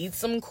dick. Eat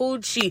some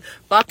coochie.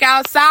 Fuck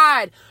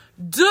outside.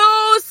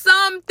 Do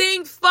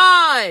something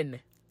fun.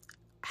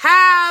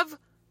 Have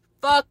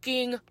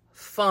fucking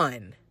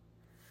fun.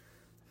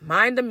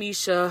 Mind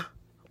Amisha.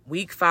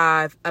 Week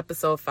 5,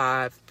 episode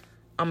 5.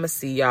 I'm gonna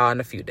see y'all in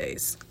a few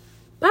days.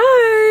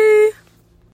 Bye.